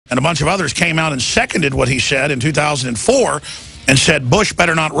and a bunch of others came out and seconded what he said in 2004 and said Bush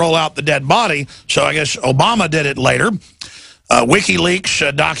better not roll out the dead body. So I guess Obama did it later.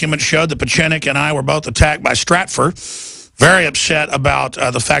 WikiLeaks document showed that Pieczenik and I were both attacked by Stratfor. Very upset about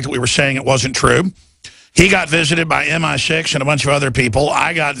the fact that we were saying it wasn't true. He got visited by MI6 and a bunch of other people.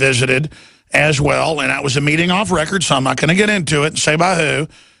 I got visited as well, and that was a meeting off record, so I'm not going to get into it and say by who.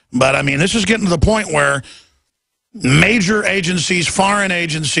 But, I mean, this is getting to the point where major agencies, foreign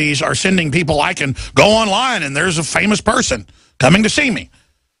agencies, are sending people. I can go online, and there's a famous person coming to see me.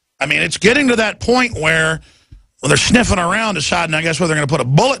 I mean, it's getting to that point where they're sniffing around, deciding, I guess, whether they're going to put a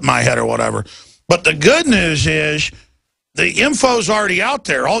bullet in my head or whatever. But the good news is the info's already out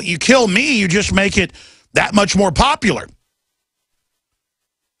there. You kill me, you just make it that much more popular.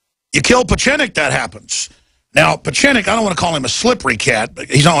 You kill Pieczenik, that happens. Now, Pieczenik, I don't want to call him a slippery cat.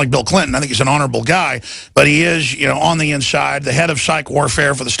 He's not like Bill Clinton. I think he's an honorable guy. But he is, you know, on the inside, the head of psych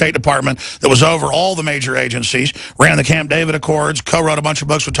warfare for the State Department that was over all the major agencies, ran the Camp David Accords, co-wrote a bunch of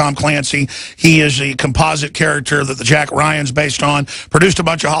books with Tom Clancy. He is the composite character that the Jack Ryan's based on, produced a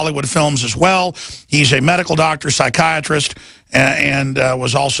bunch of Hollywood films as well. He's a medical doctor, psychiatrist, and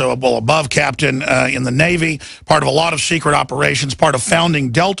was also a above captain in the Navy, part of a lot of secret operations, part of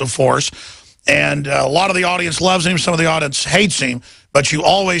founding Delta Force. And a lot of the audience loves him. Some of the audience hates him. But you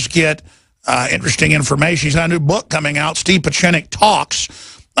always get interesting information. He's got a new book coming out, Steve Pieczenik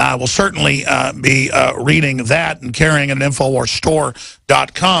Talks. We'll certainly be reading that and carrying it at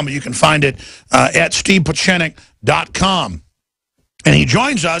InfoWarsStore.com. You can find it at StevePieczenik.com. And he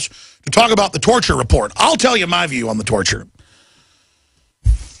joins us to talk about the torture report. I'll tell you my view on the torture.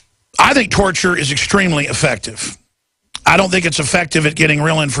 I think torture is extremely effective. I don't think it's effective at getting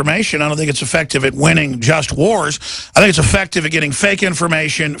real information. I don't think it's effective at winning just wars. I think it's effective at getting fake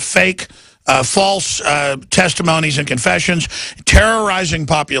information, fake, false testimonies and confessions, terrorizing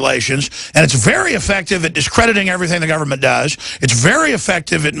populations, and it's very effective at discrediting everything the government does. It's very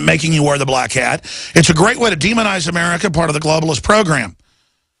effective at making you wear the black hat. It's a great way to demonize America, part of the globalist program.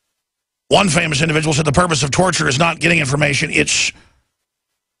 One famous individual said the purpose of torture is not getting information, it's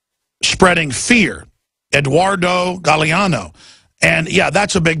spreading fear. Eduardo Galeano. And, yeah,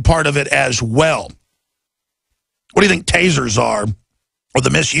 that's a big part of it as well. What do you think tasers are, or the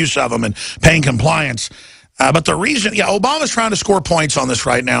misuse of them and paying compliance? But the reason, yeah, Obama's trying to score points on this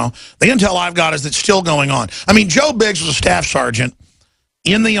right now. The intel I've got is it's still going on. I mean, Joe Biggs was a staff sergeant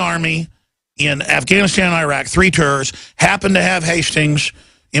in the Army in Afghanistan and Iraq, 3 tours, happened to have Hastings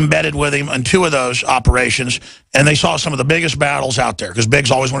embedded with him in 2 of those operations, and they saw some of the biggest battles out there because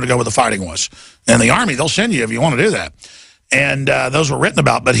Biggs always wanted to go where the fighting was. And the Army, they'll send you if you want to do that. And those were written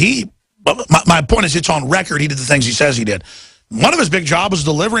about. But my point is, it's on record. He did the things he says he did. One of his big jobs was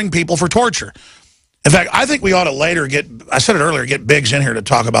delivering people for torture. In fact, I think we ought to later I said it earlier, get Biggs in here to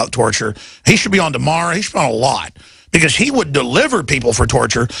talk about torture. He should be on tomorrow. He should be on a lot because he would deliver people for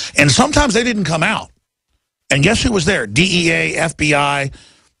torture, and sometimes they didn't come out. And guess who was there? DEA, FBI,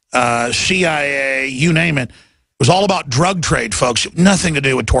 CIA, you name it. It was all about drug trade, folks. Nothing to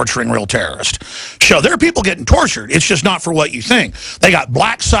do with torturing real terrorists. So there are people getting tortured. It's just not for what you think. They got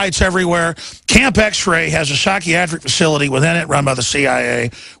black sites everywhere. Camp X-Ray has a psychiatric facility within it run by the CIA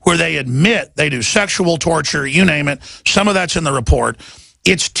where they admit they do sexual torture, you name it. Some of that's in the report.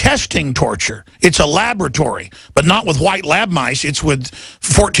 It's testing torture. It's a laboratory, but not with white lab mice. It's with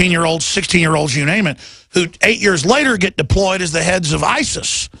 14-year-olds, 16-year-olds, you name it, who 8 years later get deployed as the heads of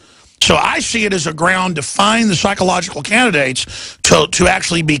ISIS. So I see it as a ground to find the psychological candidates to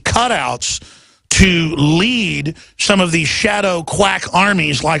actually be cutouts to lead some of these shadow quack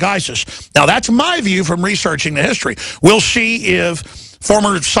armies like ISIS. Now, that's my view from researching the history. We'll see if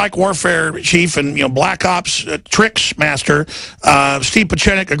former psych warfare chief and black ops tricks master Steve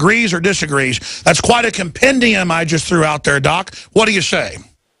Pieczenik agrees or disagrees. That's quite a compendium I just threw out there, Doc. What do you say?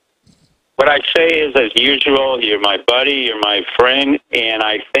 What I say is, as usual, you're my buddy, you're my friend, and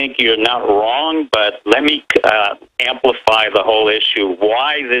I think you're not wrong, but let me amplify the whole issue,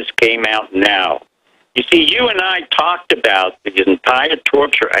 why this came out now. You see, you and I talked about the entire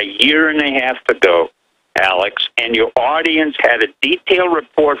torture a year and a half ago, Alex, and your audience had a detailed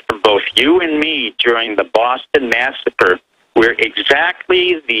report from both you and me during the Boston Massacre, where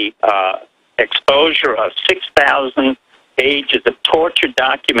exactly the exposure of 6,000 pages of torture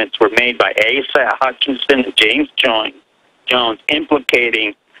documents were made by Asa Hutchinson and James Jones,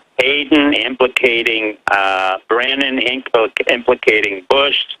 implicating Hayden, implicating Brennan, implicating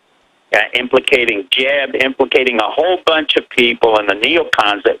Bush, implicating Jeb, implicating a whole bunch of people and the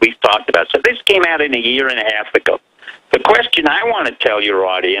neocons that we've talked about. So this came out in a year and a half ago. The question I want to tell your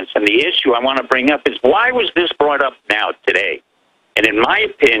audience and the issue I want to bring up is, why was this brought up now, today? And in my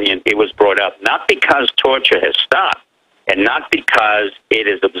opinion, it was brought up not because torture has stopped and not because it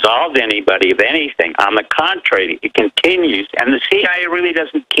has absolved anybody of anything. On the contrary, it continues, and the CIA really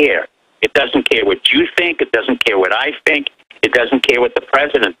doesn't care. It doesn't care what you think. It doesn't care what I think. It doesn't care what the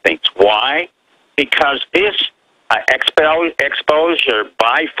president thinks. Why? Because this exposure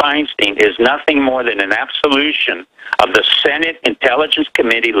by Feinstein is nothing more than an absolution of the Senate Intelligence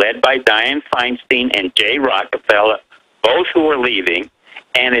Committee led by Dianne Feinstein and Jay Rockefeller, both who are leaving.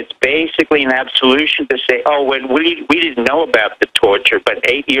 And it's basically an absolution to say, oh, when we didn't know about the torture, but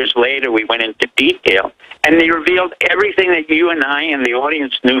 8 years later we went into detail, and they revealed everything that you and I and the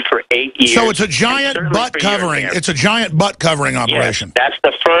audience knew for 8 years. So it's a giant butt covering. It's a giant butt covering operation. Yes, that's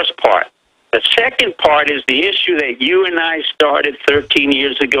the first part. The second part is the issue that you and I started 13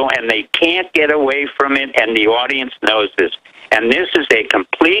 years ago, and they can't get away from it, and the audience knows this. And this is a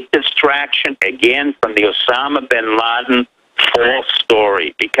complete distraction, again, from the Osama bin Laden false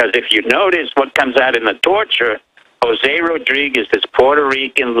story. Because if you notice what comes out in the torture, Jose Rodriguez, this Puerto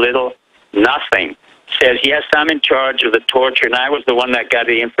Rican little nothing, says, yes, I'm in charge of the torture, and I was the one that got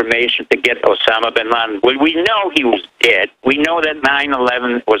the information to get Osama bin Laden. We know he was dead. We know that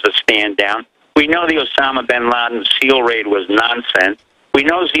 9/11 was a stand-down. We know the Osama bin Laden SEAL raid was nonsense. We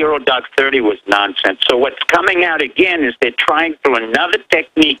know Zero Dark 30 was nonsense. So what's coming out again is they're trying through another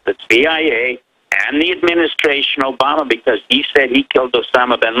technique, the CIA and the administration, Obama, because he said he killed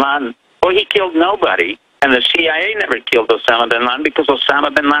Osama bin Laden. Well, he killed nobody. And the CIA never killed Osama bin Laden because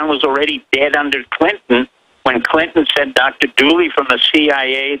Osama bin Laden was already dead under Clinton when Clinton sent Dr. Dooley from the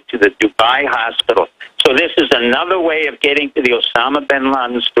CIA to the Dubai hospital. So this is another way of getting to the Osama bin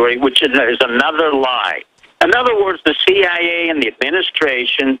Laden story, which is another lie. In other words, the CIA and the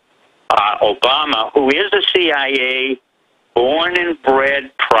administration, Obama, who is a CIA born and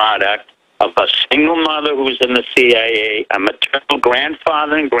bred product of a single mother who was in the CIA, a maternal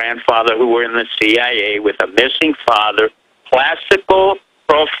grandfather and grandfather who were in the CIA with a missing father, classical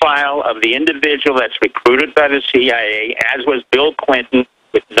profile of the individual that's recruited by the CIA, as was Bill Clinton,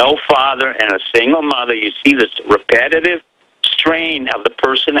 with no father and a single mother. You see this repetitive strain of the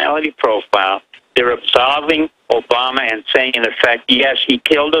personality profile. They're absolving Obama and saying, in effect, yes, he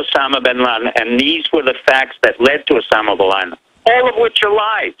killed Osama bin Laden, and these were the facts that led to Osama bin Laden, all of which are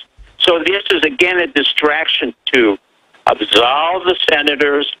lies. So this is, again, a distraction to absolve the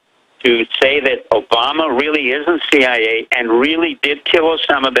senators, to say that Obama really isn't CIA and really did kill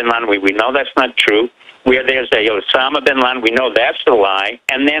Osama bin Laden. We know that's not true. Where there's a Osama bin Laden, we know that's a lie.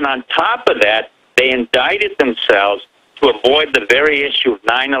 And then on top of that, they indicted themselves to avoid the very issue of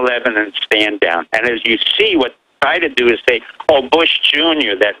 9/11 and stand down. And as you see, what they try to do is say, oh, Bush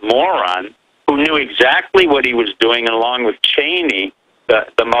Jr., that moron, who knew exactly what he was doing, along with Cheney,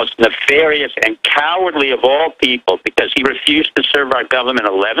 the most nefarious and cowardly of all people, because he refused to serve our government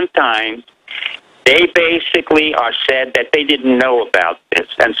 11 times. They basically are said that they didn't know about this,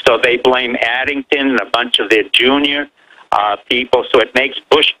 and so they blame Addington and a bunch of their junior people. So it makes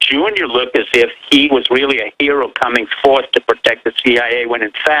Bush Jr. look as if he was really a hero coming forth to protect the CIA, when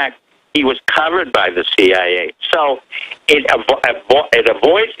in fact he was covered by the CIA. So it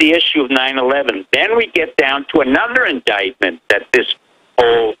avoids the issue of 9/11. Then we get down to another indictment that this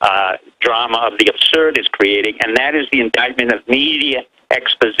whole drama of the absurd is creating, and that is the indictment of media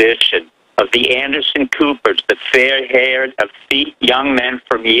exposition of the Anderson Coopers, the fair-haired, effete young men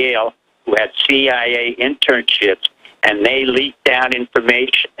from Yale who had CIA internships, and they leaked out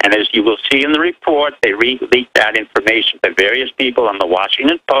information. And as you will see in the report, they leaked out information to various people on the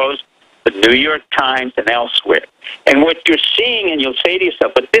Washington Post, the New York Times, and elsewhere. And what you're seeing, and you'll say to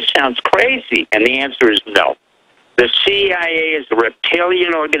yourself, but this sounds crazy, and the answer is no. The CIA is a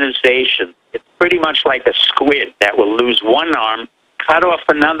reptilian organization. It's pretty much like a squid that will lose one arm, cut off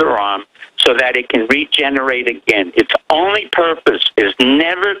another arm, so that it can regenerate again. Its only purpose is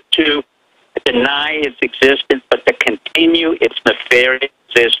never to deny its existence, but to continue its nefarious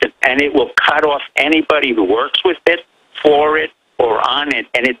existence. And it will cut off anybody who works with it, for it, or on it,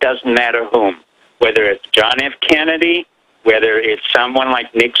 and it doesn't matter whom. Whether it's John F. Kennedy, whether it's someone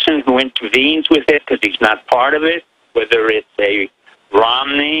like Nixon who intervenes with it because he's not part of it, whether it's a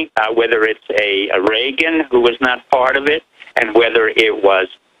Romney, whether it's a Reagan who was not part of it, and whether it was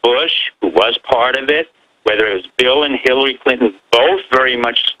Bush who was part of it, whether it was Bill and Hillary Clinton, both very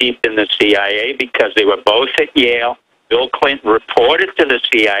much steeped in the CIA because they were both at Yale. Bill Clinton reported to the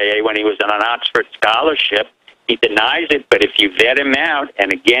CIA when he was on an Oxford scholarship. He denies it, but if you vet him out,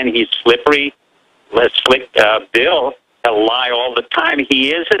 and again, he's slippery, slick Bill, he'll lie all the time.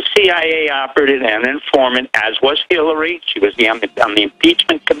 He is a CIA operative and informant, as was Hillary. She was on the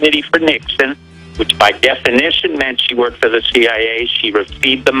impeachment committee for Nixon. which by definition meant she worked for the CIA. She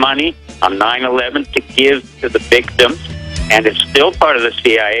received the money on 9/11 to give to the victims, and it's still part of the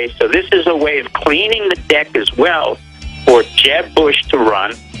CIA. So this is a way of cleaning the deck as well for Jeb Bush to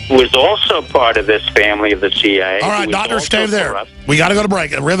run, who is also part of this family of the CIA. All right, doctor, stay there. We got to go to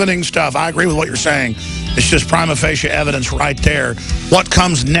break. Riveting stuff. I agree with what you're saying. It's just prima facie evidence right there. What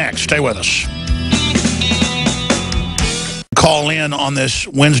comes next? Stay with us. Call in on this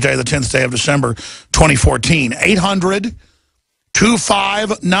Wednesday, the 10th day of December, 2014.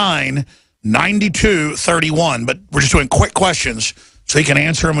 800-259-9231. But we're just doing quick questions so you can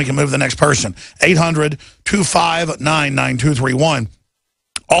answer and we can move to the next person. 800-259-9231.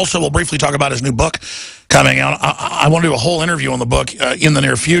 Also, we'll briefly talk about his new book coming out. I want to do a whole interview on the book in the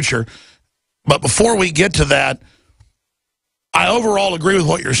near future. But before we get to that, I overall agree with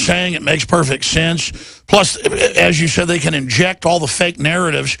what you're saying. It makes perfect sense. Plus, as you said, they can inject all the fake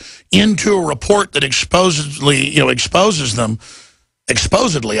narratives into a report that exposes them.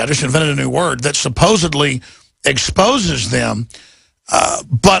 Exposedly, I just invented a new word, that supposedly exposes them.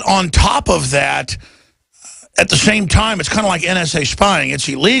 But on top of that, at the same time, it's kind of like NSA spying. It's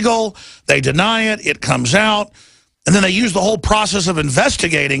illegal. They deny it. It comes out. And then they use the whole process of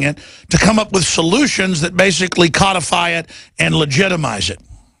investigating it to come up with solutions that basically codify it and legitimize it.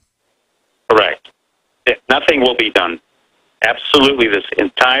 Correct. Nothing will be done. Absolutely, this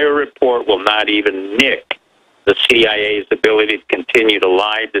entire report will not even nick the CIA's ability to continue to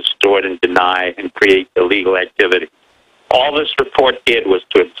lie, distort, and deny and create illegal activity. All this report did was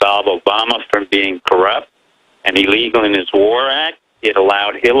to absolve Obama from being corrupt and illegal in his War Act. It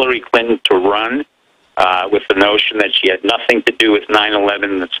allowed Hillary Clinton to run with the notion that she had nothing to do with 9/11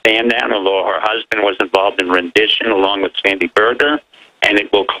 and the stand-down, although her husband was involved in rendition along with Sandy Berger. And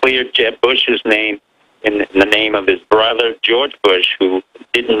it will clear Jeb Bush's name in the name of his brother, George Bush, who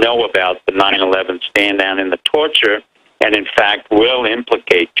didn't know about the 9/11 stand-down and the torture, and in fact will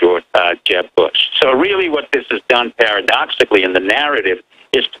implicate Jeb Bush. So really what this has done paradoxically in the narrative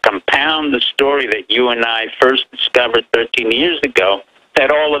is to compound the story that you and I first discovered 13 years ago,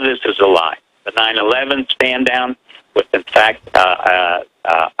 that all of this is a lie. The 9/11 stand-down was, in fact, a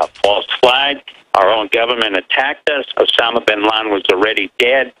false flag. Our own government attacked us. Osama bin Laden was already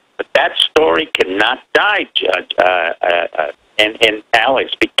dead. But that story cannot die, Judge and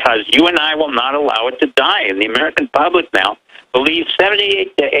Alex, because you and I will not allow it to die. And the American public now believes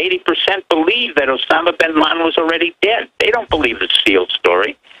 78 to 80% believe that Osama bin Laden was already dead. They don't believe the SEAL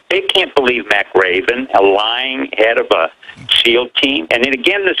story. They can't believe Mac Raven, a lying head of a SEAL team. And then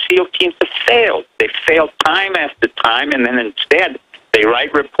again, the SEAL teams have failed. They failed time after time, and then instead they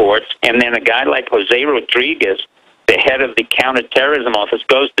write reports, and then a guy like Jose Rodriguez, the head of the counterterrorism office,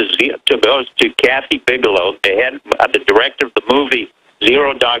 goes to Kathy Bigelow, the director of the movie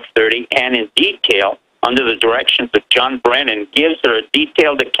Zero Dark 30, and in detail, under the directions of John Brennan, gives her a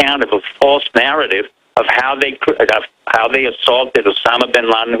detailed account of a false narrative of how they assaulted Osama bin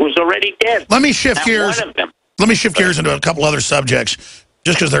Laden, who's already dead. Let me shift gears. Let me shift gears into a couple other subjects,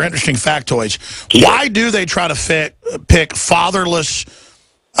 just because they're interesting factoids. Why do they try to pick fatherless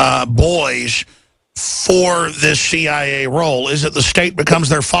boys for this CIA role? Is it the state becomes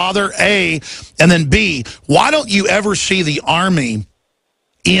their father, A? And then B, why don't you ever see the Army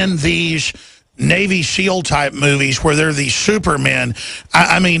in these Navy SEAL type movies where they're these supermen?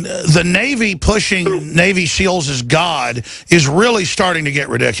 I mean, the Navy pushing Navy SEALs as God is really starting to get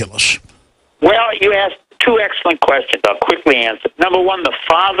ridiculous. Well, you asked two excellent questions. I'll quickly answer. Number one, the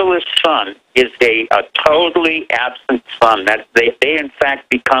fatherless son is a totally absent son. That they in fact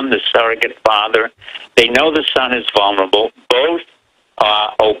become the surrogate father. They know the son is vulnerable. Both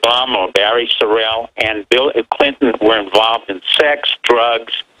Obama, or Barry Sorrell, and Bill Clinton were involved in sex,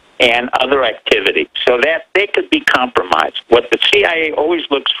 drugs, and other activity, so that they could be compromised. What the CIA always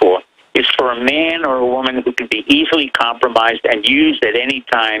looks for is for a man or a woman who can be easily compromised and used at any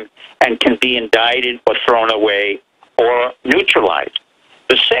time and can be indicted or thrown away or neutralized.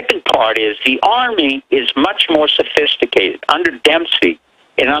 The second part is the Army is much more sophisticated. Under Dempsey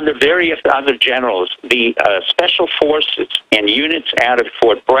and under various other generals, the special forces and units out of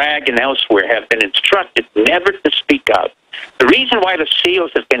Fort Bragg and elsewhere have been instructed never to speak out. The reason why the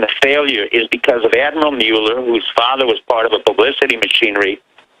SEALs have been a failure is because of Admiral Mueller, whose father was part of a publicity machinery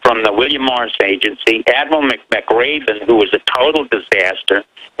from the William Morris Agency, Admiral McRaven, who was a total disaster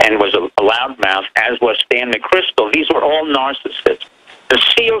and was a loudmouth, as was Stan McChrystal. These were all narcissists. The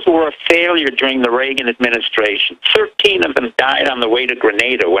SEALs were a failure during the Reagan administration. 13 of them died on the way to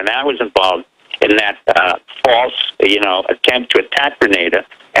Grenada when I was involved in that false, attempt to attack Grenada.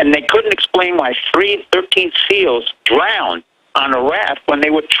 And they couldn't explain why 13 SEALs drowned on a raft when they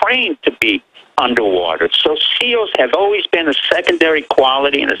were trained to be underwater. So SEALs have always been a secondary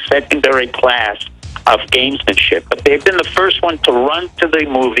quality and a secondary class of gamesmanship. But they've been the first one to run to the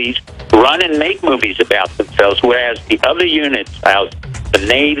movies, run and make movies about themselves, whereas the other units, the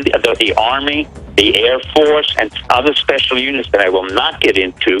Navy, the Army, the Air Force, and other special units that I will not get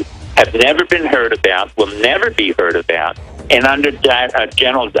into, have never been heard about, will never be heard about. And under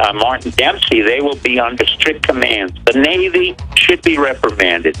General Martin Dempsey, they will be under strict commands. The Navy should be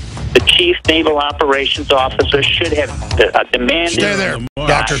reprimanded. The Chief Naval Operations Officer should have demanded... Stay there,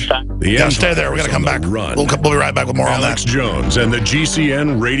 Doctor. Stay there. We're going to come back. We'll be right back with more on that. Alex Jones and the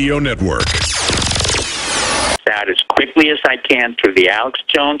GCN Radio Network. Out as quickly as I can through the Alex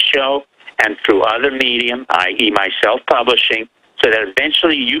Jones Show and through other medium, i.e. myself publishing, so that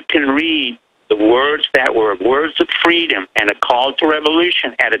eventually you can read the words that were words of freedom and a call to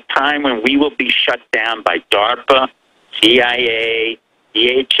revolution at a time when we will be shut down by DARPA, CIA,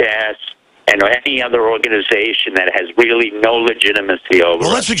 DHS, and any other organization that has really no legitimacy over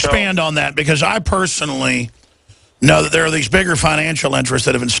Well, let's expand on that, because I personally know that there are these bigger financial interests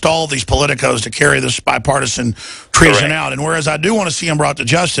that have installed these politicos to carry this bipartisan treason out. And whereas I do want to see them brought to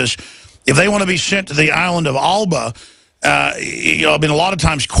justice, if they want to be sent to the island of Alba, you know, I mean, a lot of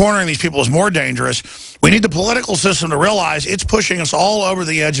times cornering these people is more dangerous. We need the political system to realize it's pushing us all over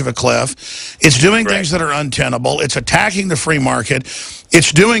the edge of a cliff. It's doing things that are untenable. It's attacking the free market.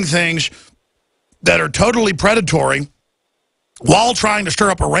 It's doing things that are totally predatory while trying to stir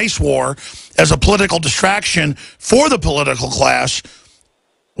up a race war as a political distraction for the political class.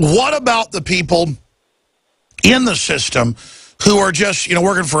 What about the people in the system who are just, you know,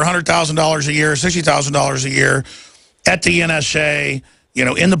 working for $100,000 a year, $60,000 a year at the NSA, you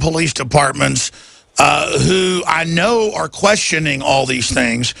know, in the police departments, who I know are questioning all these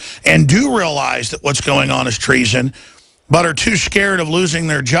things and do realize that what's going on is treason, but are too scared of losing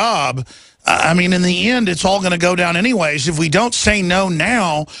their job? I mean, in the end, it's all going to go down anyways. If we don't say no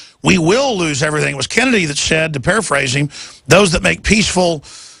now, we will lose everything. It was Kennedy that said, to paraphrase him, those that make peaceful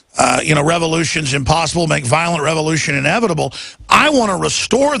you know, revolutions impossible, make violent revolution inevitable. I want to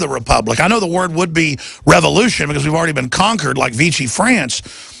restore the republic. I know the word would be revolution because we've already been conquered like Vichy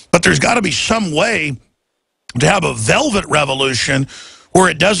France, but there's got to be some way to have a velvet revolution where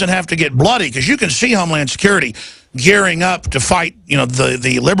it doesn't have to get bloody, because you can see Homeland Security gearing up to fight, you know,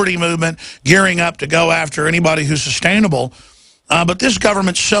 the liberty movement, gearing up to go after anybody who's sustainable. But this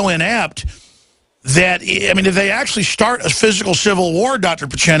government's so inept that, I mean, if they actually start a physical civil war, Dr.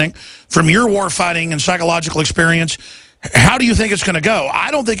 Pieczenik, from your war fighting and psychological experience, how do you think it's going to go?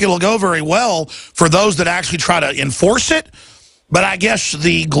 I don't think it'll go very well for those that actually try to enforce it. But I guess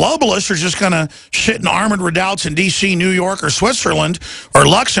the globalists are just going to sit in armored redoubts in D.C., New York, or Switzerland, or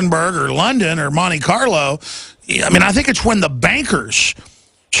Luxembourg, or London, or Monte Carlo. I mean, I think it's when the bankers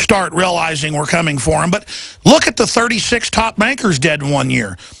start realizing we're coming for them. But look at the 36 top bankers dead in 1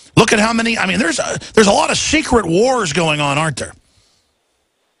 year. Look at how many. I mean, there's a lot of secret wars going on, aren't there?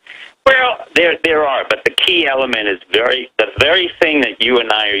 Well, there are, but the key element is the very thing that you and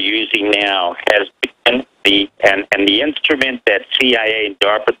I are using now has been the instrument that CIA and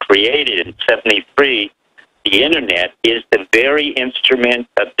DARPA created in '73, the Internet, is the very instrument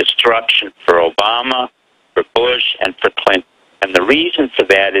of destruction for Obama, for Bush, and for Clinton. And the reason for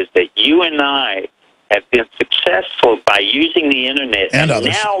that is that you and I have been successful by using the Internet. And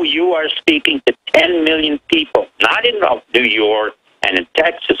now you are speaking to 10 million people, not in New York and in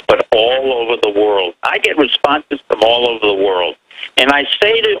Texas, but all over the world. I get responses from all over the world. And I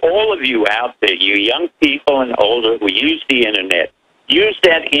say to all of you out there, you young people and older who use the Internet, use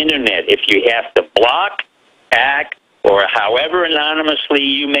that Internet. If you have to block, hack, or however anonymously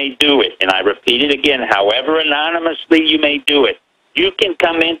you may do it, and I repeat it again, however anonymously you may do it, you can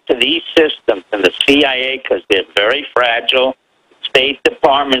come into these systems in the CIA because they're very fragile, State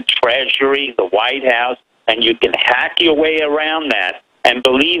Department, Treasury, the White House, and you can hack your way around that. And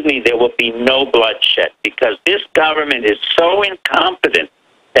believe me, there will be no bloodshed because this government is so incompetent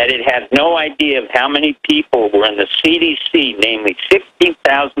that it has no idea of how many people were in the CDC, namely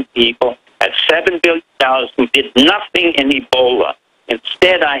 16,000 people at $7 billion who did nothing in Ebola.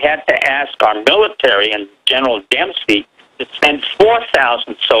 Instead, I had to ask our military and General Dempsey to send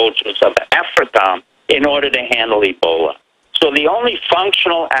 4,000 soldiers of AFRICOM in order to handle Ebola. So the only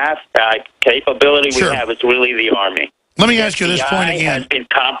functional capability we have is really the Army. Let me ask you this point again. It has been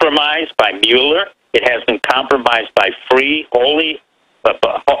compromised by Mueller. It has been compromised by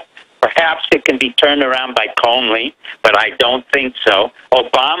perhaps it can be turned around by Conley, but I don't think so.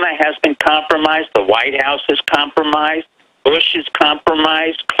 Obama has been compromised. The White House is compromised. Bush is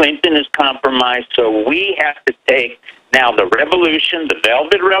compromised. Clinton is compromised. So we have to take now the revolution, the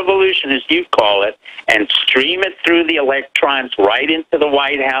velvet revolution as you call it, and stream it through the electrons right into the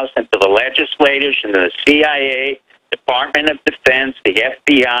White House, into the legislators, into the CIA, Department of Defense, the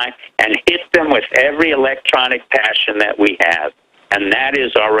FBI, and hit them with every electronic passion that we have. And that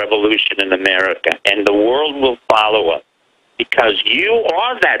is our revolution in America. And the world will follow us because you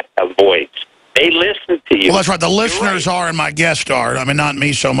are that voice. They listen to you. Well, that's right. The listeners are and my guests are. I mean, not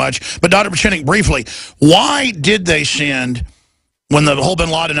me so much. But Dr. Pieczenik, briefly, why did they send, when the whole bin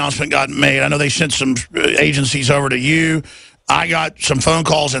Laden announcement got made, I know they sent some agencies over to you. I got some phone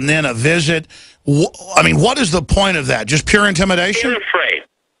calls and then a visit. I mean, what is the point of that? Just pure intimidation? They're afraid.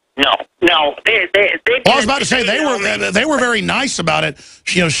 No. Well, I was about to say, they were very nice about it,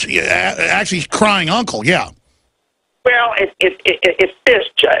 you know, actually crying uncle, yeah. Well, it's this,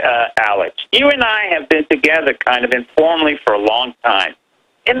 Alex. You and I have been together kind of informally for a long time.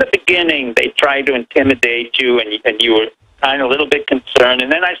 In the beginning, they tried to intimidate you, and you were kind of a little bit concerned.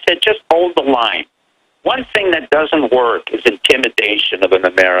 And then I said, just hold the line. One thing that doesn't work is intimidation of an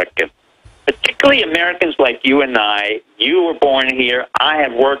American, particularly Americans like you and I. You were born here. I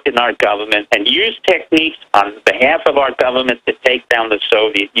have worked in our government and used techniques on behalf of our government to take down the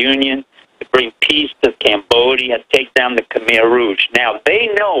Soviet Union, to bring peace to Cambodia, take down the Khmer Rouge. Now, they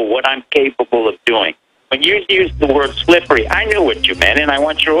know what I'm capable of doing. When you used the word slippery, I knew what you meant, and I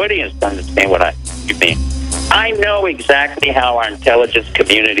want your audience to understand what you mean. I know exactly how our intelligence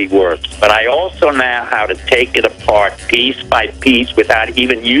community works, but I also know how to take it apart piece by piece without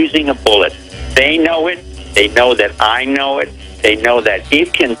even using a bullet. They know it. They know that I know it. They know that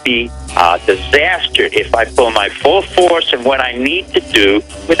it can be a disaster if I pull my full force and what I need to do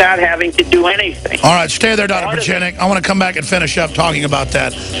without having to do anything. All right, stay there, Dr. Pieczenik. I want to come back and finish up talking about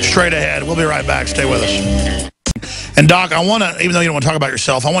that straight ahead. We'll be right back. Stay with us. And, Doc, I want to, even though you don't want to talk about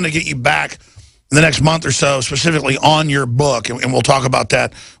yourself, I want to get you back in the next month or so, specifically on your book, and we'll talk about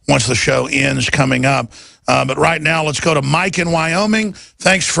that once the show ends coming up. But right now, let's go to Mike in Wyoming.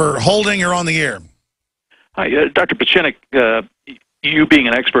 Thanks for holding. You're on the air. Hi, Dr. Pieczenik. You being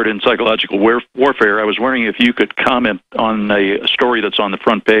an expert in psychological warfare, I was wondering if you could comment on a story that's on the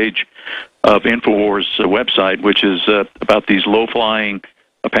front page of InfoWars' website, which is about these low-flying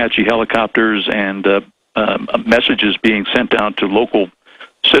Apache helicopters and messages being sent out to local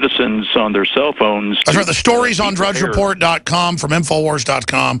citizens on their cell phones. That's right. The stories on drudgereport.com from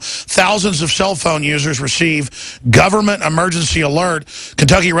Infowars.com. Thousands of cell phone users receive government emergency alert.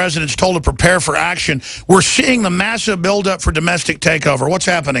 Kentucky residents told to prepare for action. We're seeing the massive buildup for domestic takeover. What's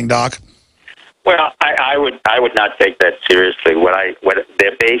happening, Doc? Well, I would not take that seriously. What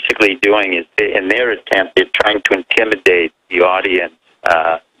they're basically doing is, in their attempt, they're trying to intimidate the audience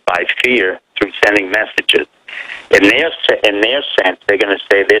by fear through sending messages. In their sense, they're going to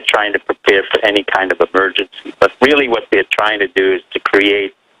say they're trying to prepare for any kind of emergency. But really what they're trying to do is to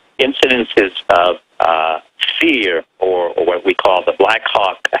create incidences of fear, or what we call the Black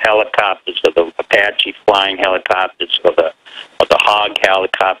Hawk helicopters, or the Apache flying helicopters, or the Hog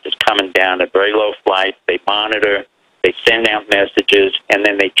helicopters coming down at very low flights. They monitor, they send out messages, and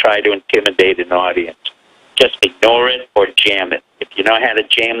then they try to intimidate an audience. Just ignore it or jam it. If you know how to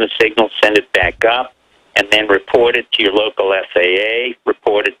jam the signal, send it back up, and then report it to your local FAA,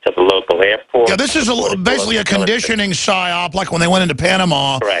 report it to the local airport. Yeah, this is basically a conditioning psyop, like when they went into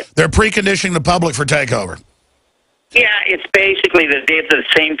Panama. Correct. They're preconditioning the public for takeover. Yeah, it's basically they did the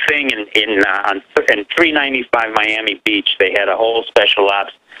same thing in 395 Miami Beach. They had a whole special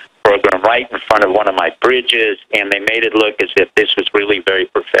ops program right in front of one of my bridges, and they made it look as if this was really very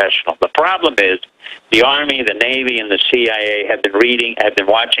professional. The problem is the Army, the Navy, and the CIA have been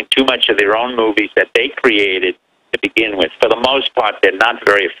watching too much of their own movies that they created to begin with. For the most part, they're not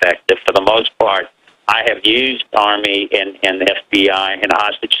very effective. For the most part, I have used Army and FBI in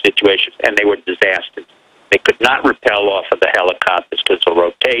hostage situations, and they were disasters. They could not rappel off of the helicopters because of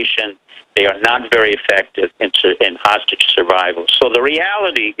rotation. They are not very effective in hostage survival. So the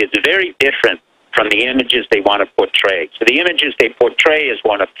reality is very different from the images they want to portray. So the images they portray is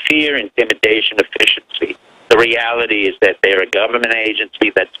one of fear, intimidation, efficiency. The reality is that they're a government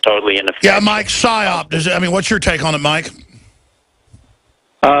agency that's totally ineffective. Yeah, Mike, PSYOP. What's your take on it, Mike?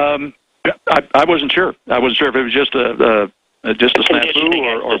 I wasn't sure. I wasn't sure if it was just a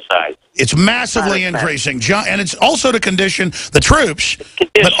snafu or it's massively increasing, and it's also to condition the troops.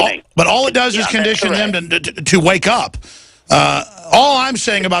 But all it does is condition them to wake up. All I'm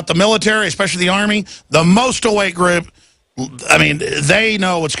saying about the military, especially the Army, the most awake group, I mean, they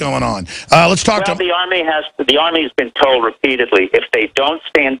know what's going on. Let's talk to the Army. The Army's been told repeatedly, if they don't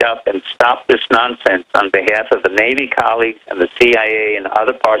stand up and stop this nonsense on behalf of the Navy colleagues and the CIA and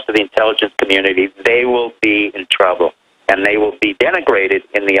other parts of the intelligence community, they will be in trouble. and they will be denigrated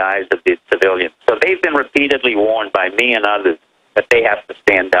in the eyes of the civilians. So they've been repeatedly warned by me and others that they have to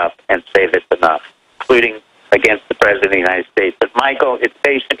stand up and say this enough, including against the President of the United States. But, Michael, it's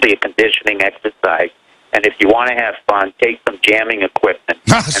basically a conditioning exercise. And if you want to have fun, take some jamming equipment.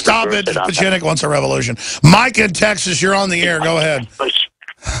 Stop it. Pieczenik wants a revolution. Mike in Texas, you're on the air. Go ahead.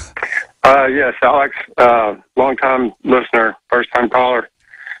 Yes, Alex, long-time listener, first-time caller.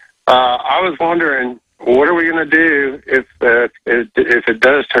 I was wondering, what are we going to do if it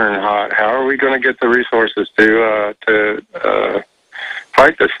does turn hot? How are we going to get the resources to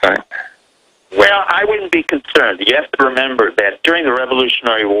fight this thing? Well, I wouldn't be concerned. You have to remember that during the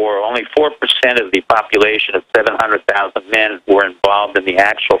Revolutionary War, only 4% of the population of 700,000 men were involved in the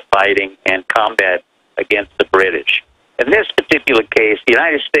actual fighting and combat against the British. In this particular case, the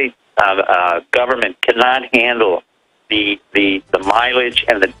United States government cannot handle the mileage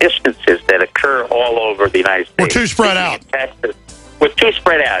and the distances that occur all over the United States. We're too spread out. Texas, we're too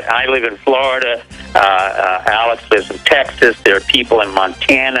spread out. I live in Florida. Alex lives in Texas. There are people in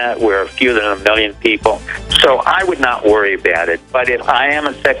Montana where fewer than 1 million people. So I would not worry about it. But if I am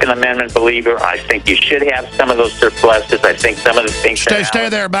a Second Amendment believer, I think you should have some of those surpluses. I think some of the things... Stay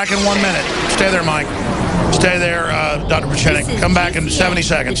there. Back in 1 minute. Stay there, Mike. Stay there, Dr. Pieczenik. Come back in 70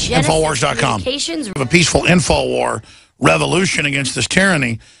 seconds. Infowars.com. We have a peaceful Infowar revolution against this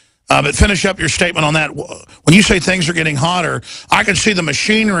tyranny. But finish up your statement on that. When you say things are getting hotter, I can see the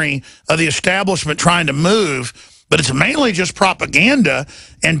machinery of the establishment trying to move, but it's mainly just propaganda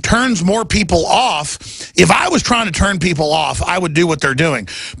and turns more people off. If I was trying to turn people off, I would do what they're doing.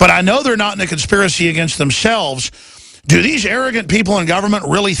 But I know they're not in a conspiracy against themselves. Do these arrogant people in government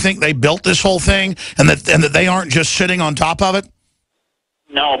really think they built this whole thing and that they aren't just sitting on top of it?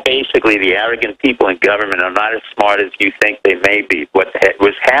 No, basically, the arrogant people in government are not as smart as you think they may be. What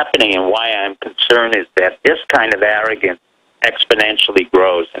was happening and why I'm concerned is that this kind of arrogance exponentially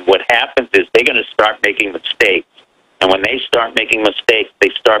grows. And what happens is they're going to start making mistakes. And when they start making mistakes,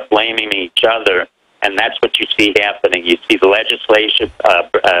 they start blaming each other. And that's what you see happening. You see the legislation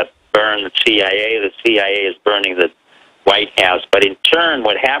burn the CIA. The CIA is burning the White House. But in turn,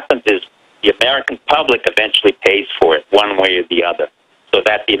 what happens is the American public eventually pays for it one way or the other. So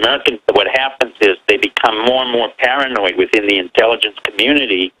that the Americans, what happens is they become more and more paranoid within the intelligence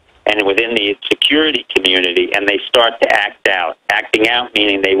community and within the security community, and they start to act out. Acting out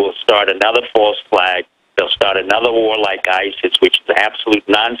meaning they will start another false flag. They'll start another war like ISIS, which is absolute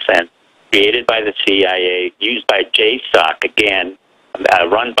nonsense, created by the CIA, used by JSOC, again,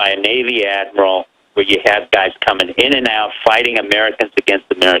 run by a Navy admiral, where you have guys coming in and out, fighting Americans against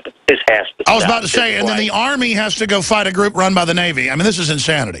Americans. This has to stop. I was about to say, and then the Army has to go fight a group run by the Navy. I mean, this is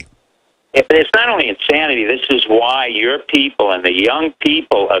insanity. It's not only insanity. This is why your people and the young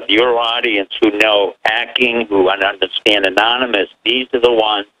people of your audience who know hacking, who understand anonymous, these are the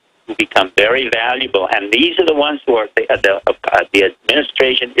ones who become very valuable. And these are the ones who are the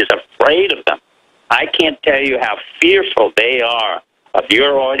administration is afraid of them. I can't tell you how fearful they are of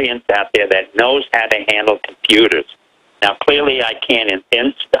your audience out there that knows how to handle computers. Now, clearly, I can't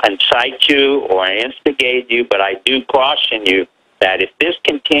incite you or instigate you, but I do caution you that if this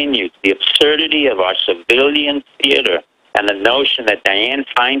continues, the absurdity of our civilian theater and the notion that Dianne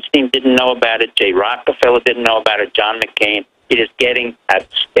Feinstein didn't know about it, Jay Rockefeller didn't know about it, John McCain, it is getting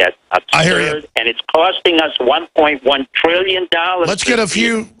absurd, and it's costing us $1.1 trillion. Let's get a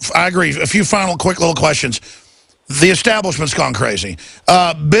few, I agree, a few final quick little questions. The establishment's gone crazy.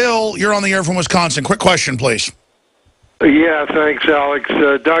 Bill, you're on the air from Wisconsin. Quick question, please. Yeah, thanks, Alex.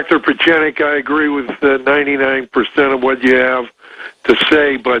 Dr. Pieczenik, I agree with 99% of what you have to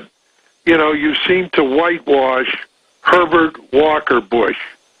say, but, you know, you seem to whitewash Herbert Walker Bush,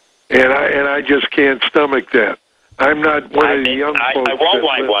 and I just can't stomach that. I'm not one of the young folks. I won't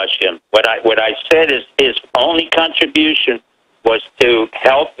whitewash him. What I said is his only contribution was to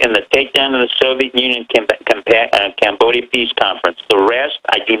help in the takedown of the Soviet Union Cambodia Peace Conference. The rest,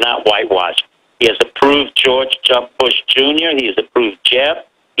 I do not whitewash. He has approved George Bush Jr., he has approved Jeff,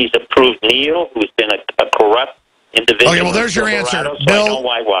 he's approved Neil, who's been a corrupt individual. Okay, well, there's your answer. So Bill, I don't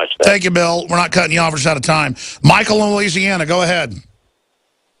whitewash that. Thank you, Bill. We're not cutting you off. We're just out of time. Michael in Louisiana, go ahead.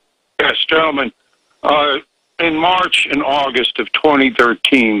 Yes, gentlemen. In March and August of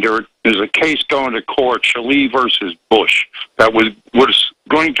 2013, there is a case going to court, Shalee versus Bush, that was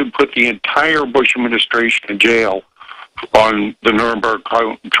going to put the entire Bush administration in jail on the Nuremberg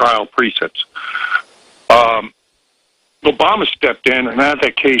trial precepts. Obama stepped in and had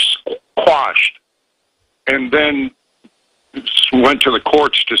that case quashed, and then went to the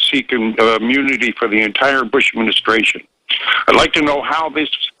courts to seek immunity for the entire Bush administration. I'd like to know how this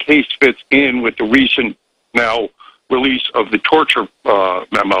case fits in with the recent release of the torture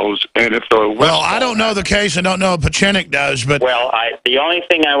memos, and if the Well, I don't know the case. I don't know if Pieczenik does, but Well, the only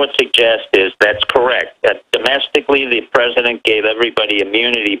thing I would suggest is that's correct. Domestically, the president gave everybody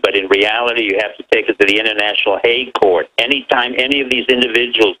immunity, but in reality, you have to take it to the International Hague Court. Anytime any of these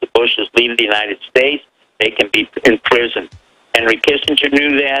individuals, the Bushes, leave the United States, they can be in prison. Henry Kissinger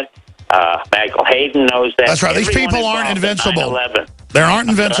knew that. Michael Hayden knows that. that's right. These Everyone people aren't involved in invincible. 9/11. They aren't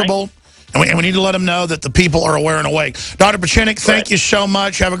invincible. And we need to let them know that the people are aware and awake. Dr. Pieczenik, thank you so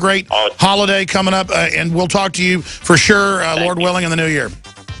much. Have a great holiday coming up, and we'll talk to you for sure, Lord willing, in the new year.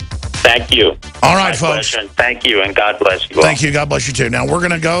 Thank you. All right, My folks. pleasure. Thank you, and God bless you all. Thank you. God bless you, too. Now, we're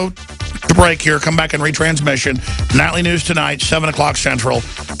going to go to break here, come back and retransmission. Nightly News tonight, 7 o'clock Central.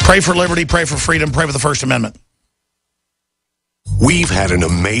 Pray for liberty, pray for freedom, pray for the First Amendment. We've had an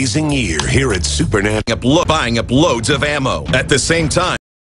amazing year here at Supernet. Buying up loads of ammo. At the same time,